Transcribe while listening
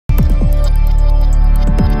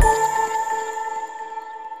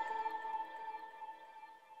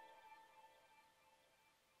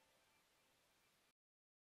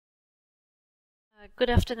Good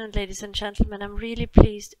afternoon, ladies and gentlemen. I'm really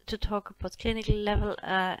pleased to talk about clinical level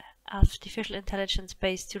artificial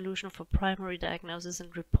intelligence-based solution for primary diagnosis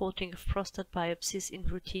and reporting of prostate biopsies in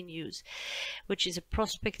routine use, which is a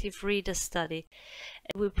prospective reader study.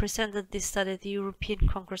 We presented this study at the European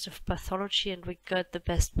Congress of Pathology and we got the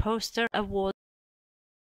Best Poster Award.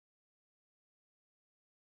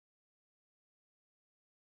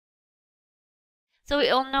 So we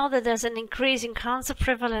all know that there's an increase in cancer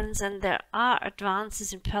prevalence and there are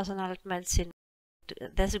advances in personalized medicine.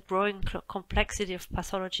 There's a growing complexity of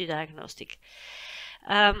pathology diagnostic.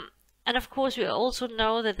 And of course we also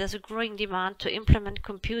know that there's a growing demand to implement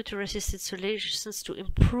computer-assisted solutions to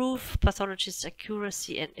improve pathologists'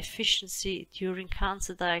 accuracy and efficiency during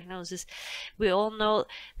cancer diagnosis. We all know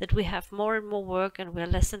that we have more and more work and we are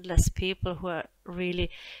less and less people who are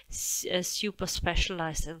really super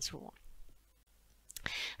specialized and so on.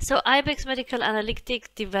 So Ibex Medical Analytics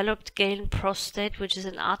developed GALE Prostate, which is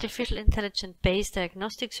an artificial intelligence-based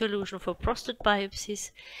diagnostic solution for prostate biopsies.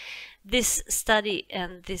 This study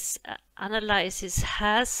and this analysis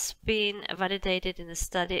has been validated in a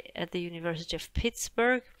study at the University of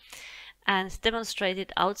Pittsburgh and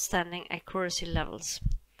demonstrated outstanding accuracy levels.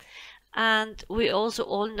 And we also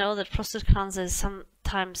all know that prostate cancer is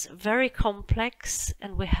sometimes very complex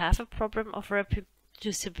and we have a problem of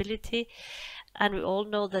reproducibility. And we all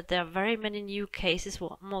know that there are very many new cases,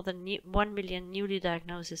 more than 1 million newly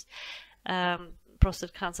diagnosed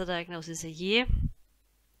prostate cancer diagnoses a year.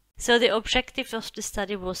 So the objective of the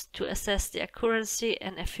study was to assess the accuracy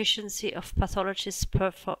and efficiency of pathologists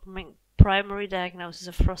performing primary diagnosis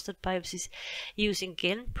of prostate biopsies using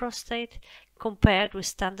GALE Prostate compared with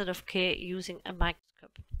standard of care using a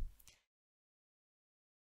microscope.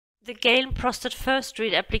 The GALE Prostate First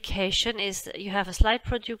Read application is you have a slide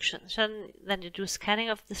production, then you do scanning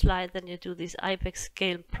of the slide, then you do this Ibex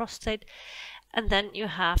GALE Prostate, and then you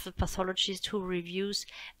have the pathologist who reviews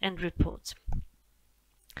and reports.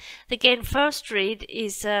 The GALE First Read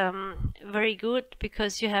is very good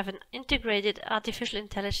because you have an integrated artificial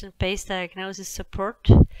intelligence-based diagnosis support.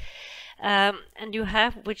 And you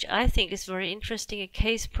have, which I think is very interesting, a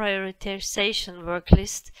case prioritization work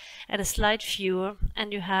list and a slide viewer,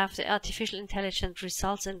 and you have the artificial intelligence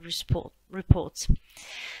results and reports.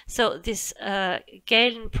 So this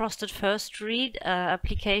GALE Prostate First Read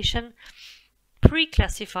application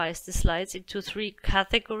pre-classifies the slides into 3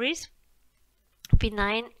 categories: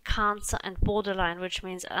 benign, cancer and borderline, which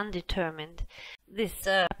means undetermined. This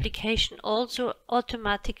application also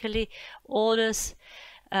automatically orders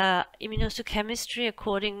immunohistochemistry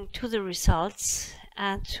according to the results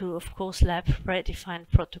and to, of course, lab predefined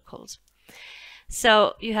protocols.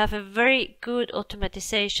 So you have a very good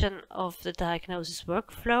automatization of the diagnosis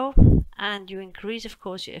workflow, and you increase, of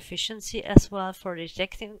course, your efficiency as well for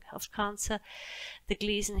detecting of cancer. The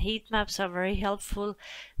Gleason heat maps are very helpful,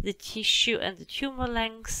 the tissue and the tumor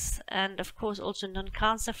lengths, and of course also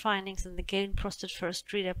non-cancer findings. And the GALE Prostate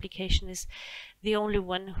First Read application is the only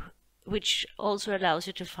one which also allows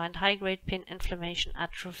you to find high-grade PIN, inflammation,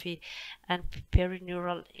 atrophy, and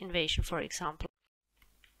perineural invasion, for example.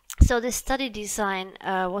 So the study design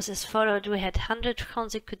was as followed. We had 100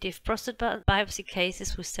 consecutive prostate biopsy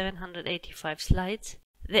cases with 785 slides.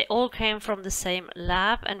 They all came from the same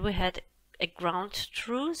lab, and we had a ground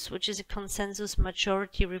truth, which is a consensus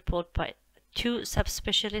majority report by 2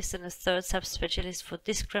 subspecialists and a 3rd subspecialist for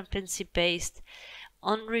discrepancy based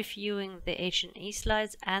on reviewing the H&E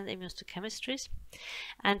slides and immunohistochemistries,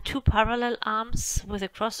 and 2 parallel arms with a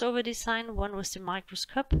crossover design. One was the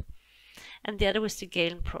microscope and the other was the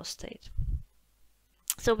GALE Prostate.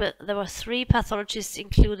 So there were 3 pathologists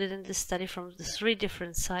included in this study from the 3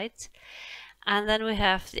 different sites. And then we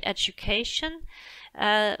have the education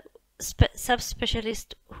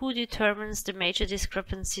subspecialist who determines the major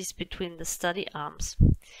discrepancies between the study arms.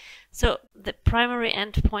 So the primary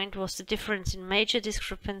endpoint was the difference in major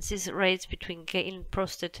discrepancies rates between GALE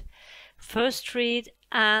Prostate First Read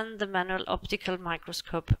and the manual optical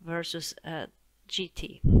microscope versus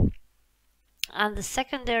GT. And the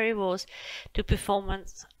secondary was to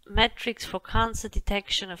performance metrics for cancer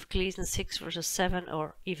detection of Gleason 6 versus 7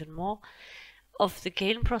 or even more of the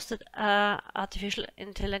GALE Prostate artificial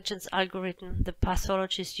intelligence algorithm, the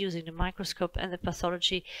pathologist using the microscope and the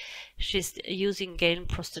pathologist using GALE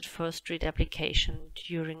Prostate First Read application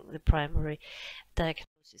during the primary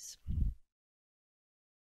diagnosis.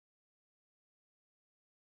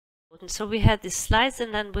 So we had these slides,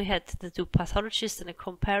 and then we had the 2 pathologists and a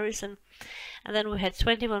comparison, and then we had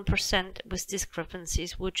 21% with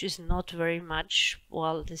discrepancies, which is not very much.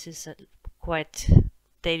 Well, this is quite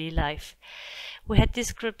daily life. We had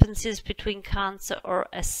discrepancies between cancer or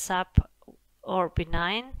a sub or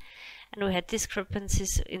benign, and we had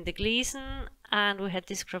discrepancies in the Gleason, and we had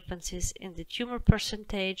discrepancies in the tumor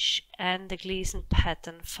percentage and the Gleason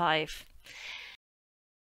pattern 5.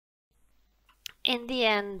 In the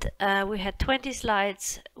end, we had 20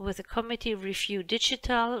 slides with a committee review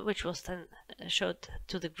digital, which was then showed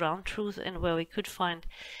to the ground truth and where we could find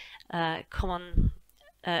common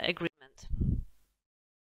agreement.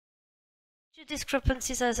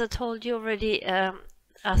 Discrepancies, as I told you already, are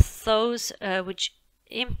those which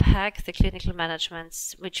impact the clinical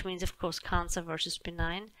management, which means, of course, cancer versus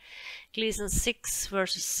benign, Gleason 6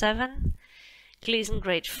 versus 7, Gleason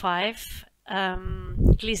grade 5,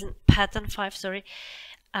 Gleason pattern 5, sorry,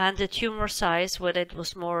 and the tumor size, whether it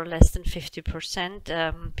was more or less than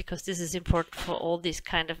 50%, because this is important for all these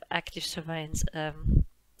kind of active surveillance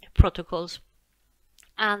protocols.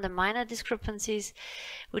 And the minor discrepancies,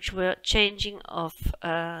 which were changing of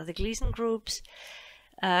the Gleason groups,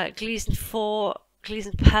 Gleason 4,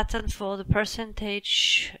 Gleason pattern for the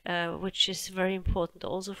percentage, which is very important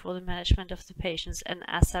also for the management of the patients, and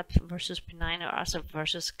ASAP versus benign or ASAP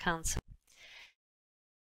versus cancer.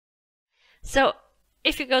 So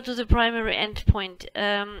if you go to the primary endpoint,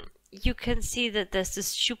 you can see that there's this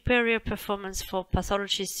superior performance for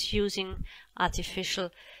pathologists using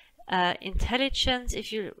artificial intelligence.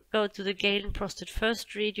 If you go to the Galen prostate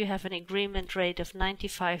first read, you have an agreement rate of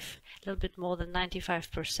 95, a little bit more than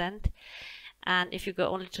 95%. And if you go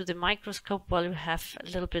only to the microscope, well, you have a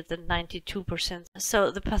little bit than 92%.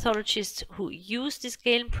 So the pathologists who use this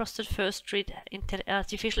Galen prostate first read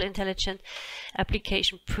artificial intelligence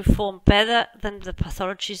application perform better than the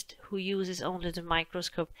pathologist who uses only the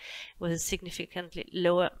microscope with a significantly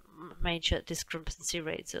lower major discrepancy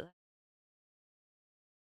rate. So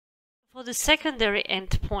for the secondary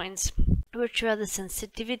endpoints, which were the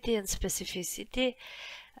sensitivity and specificity,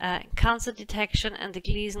 cancer detection, and the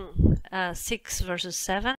Gleason 6 versus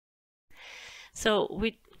 7. So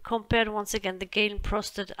we compared once again the Galen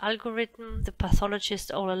prostate algorithm, the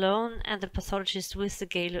pathologist all alone, and the pathologist with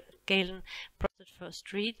the Galen prostate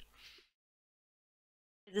first read.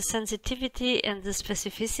 The sensitivity and the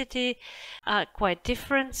specificity are quite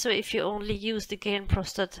different. So if you only use the Galen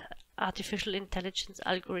prostate artificial intelligence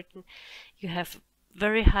algorithm, you have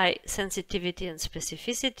very high sensitivity and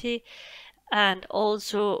specificity. And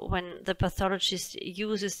also when the pathologist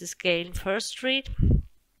uses this Galen first read,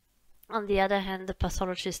 on the other hand, the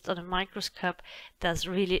pathologist on a microscope does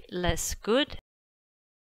really less good.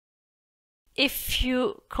 If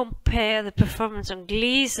you compare the performance on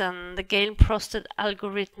Gleason, the Galen prostate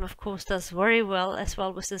algorithm, of course, does very well, as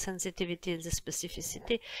well with the sensitivity and the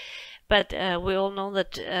specificity. But we all know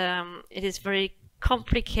that it is very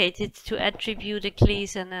complicated to attribute a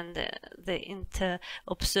Gleason, and the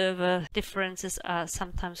inter-observer differences are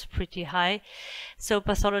sometimes pretty high. So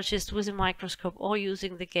pathologists with a microscope or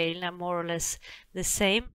using the Galen are more or less the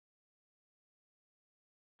same.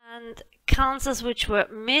 And cancers which were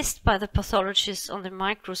missed by the pathologists on the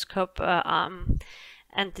microscope and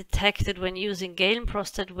detected when using Galen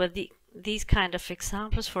prostate were these kind of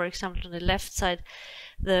examples. For example, on the left side,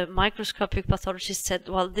 the microscopic pathologist said,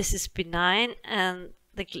 well, this is benign, and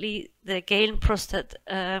the Galen prostate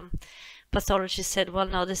pathologist said, well,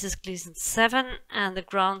 no, this is Gleason 7, and the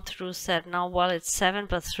ground truth said, no, well, it's 7,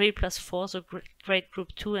 but 3 plus 4, so grade group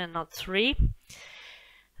 2 and not 3.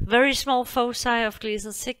 Very small foci of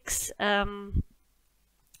Gleason 6.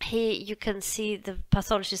 Here you can see the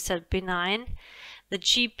pathologist said benign. The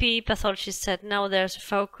GP pathologist said, no, there's a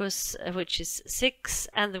focus which is 6,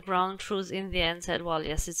 and the ground truth in the end said, well,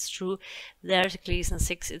 yes, it's true, there's a Gleason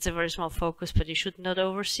 6, it's a very small focus, but you should not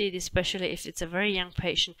oversee it, especially if it's a very young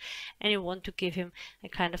patient and you want to give him a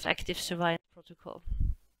kind of active surveillance protocol.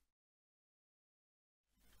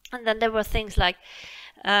 And then there were things like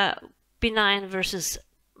benign versus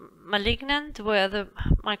malignant, where the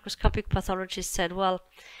microscopic pathologist said, well,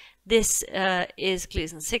 this is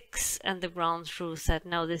Gleason 6, and the ground truth said,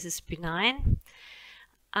 no, this is benign.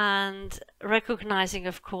 And recognizing,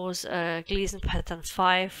 of course, Gleason pattern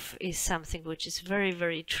 5 is something which is very,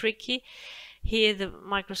 very tricky. Here the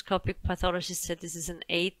microscopic pathologist said this is an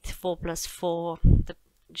 8, 4 plus 4. The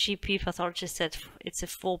GP pathologist said it's a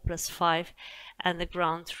 4 plus 5, and the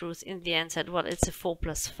ground truth in the end said, well, it's a 4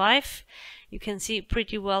 plus 5. You can see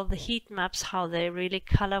pretty well the heat maps, how they really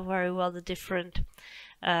color very well the different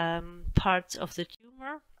parts of the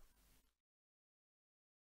tumor.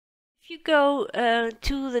 If you go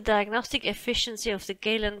to the diagnostic efficiency of the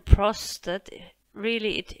Galen prostate,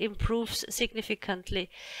 really it improves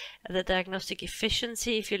significantly the diagnostic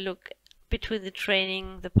efficiency if you look between the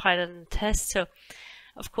training, the pilot and the test. So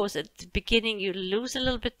of course at the beginning you lose a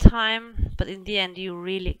little bit time, but in the end you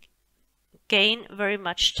really gain very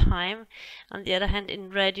much time. On the other hand,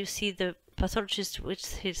 in red you see the pathologist with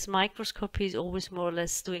his microscope. He's always more or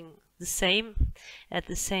less doing the same at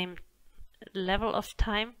the same level of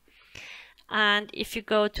time. And if you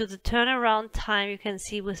go to the turnaround time, you can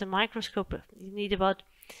see with a microscope you need about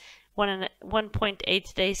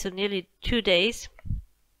 1.8 days, so nearly 2 days.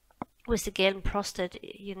 With the Galen prostate,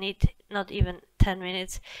 you need not even 10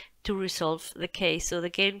 minutes to resolve the case. So the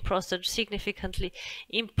Galen prostate significantly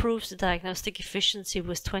improves the diagnostic efficiency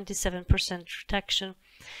with 27% reduction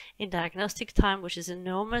in diagnostic time, which is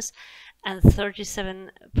enormous, and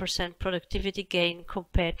 37% productivity gain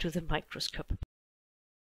compared to the microscope.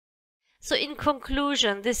 So in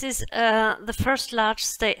conclusion, this is the first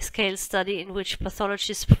large-scale study in which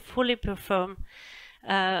pathologists fully perform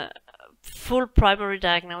full primary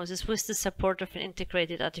diagnosis with the support of an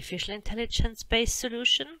integrated artificial intelligence-based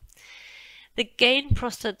solution. The Galen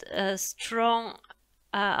prostate strong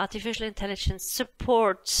artificial intelligence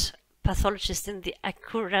supports pathologists in the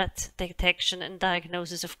accurate detection and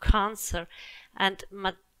diagnosis of cancer and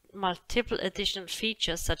multiple additional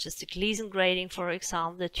features such as the Gleason grading, for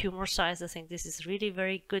example, the tumor size. I think this is really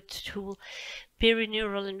very good tool.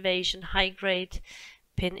 Perineural invasion, high-grade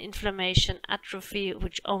pin inflammation, atrophy,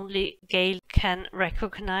 which only Galen can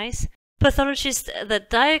recognize. Pathologists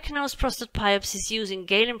that diagnose prostate biopsies using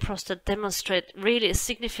Galen prostate demonstrate really a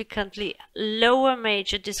significantly lower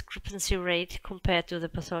major discrepancy rate compared to the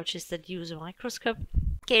pathologists that use a microscope.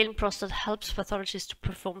 Galen prostate helps pathologists to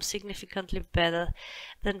perform significantly better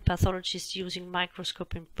than pathologists using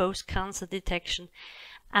microscope in both cancer detection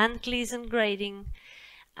and Gleason grading.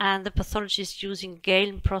 And the pathologists using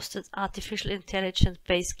Galen prostate artificial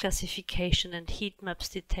intelligence-based classification and heat maps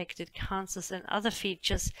detected cancers and other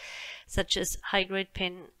features such as high-grade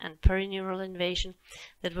pin and perineural invasion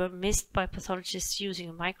that were missed by pathologists using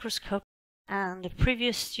a microscope. And the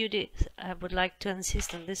previous study, I would like to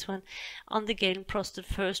insist on this one, on the Galen prostate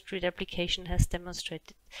first read application has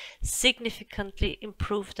demonstrated significantly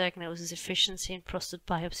improved diagnosis efficiency in prostate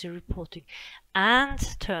biopsy reporting and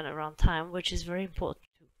turnaround time, which is very important.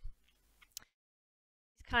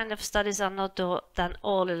 Kind of studies are not done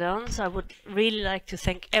all alone, so I would really like to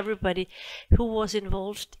thank everybody who was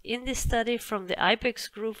involved in this study, from the Ibex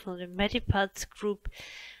group, from the Medipath group,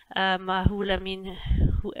 Mahul Amin,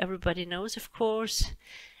 who everybody knows, of course,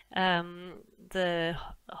 the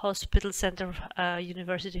Hospital Center,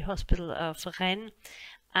 University Hospital of Rennes,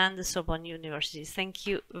 and the Sorbonne University. Thank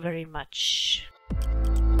you very much.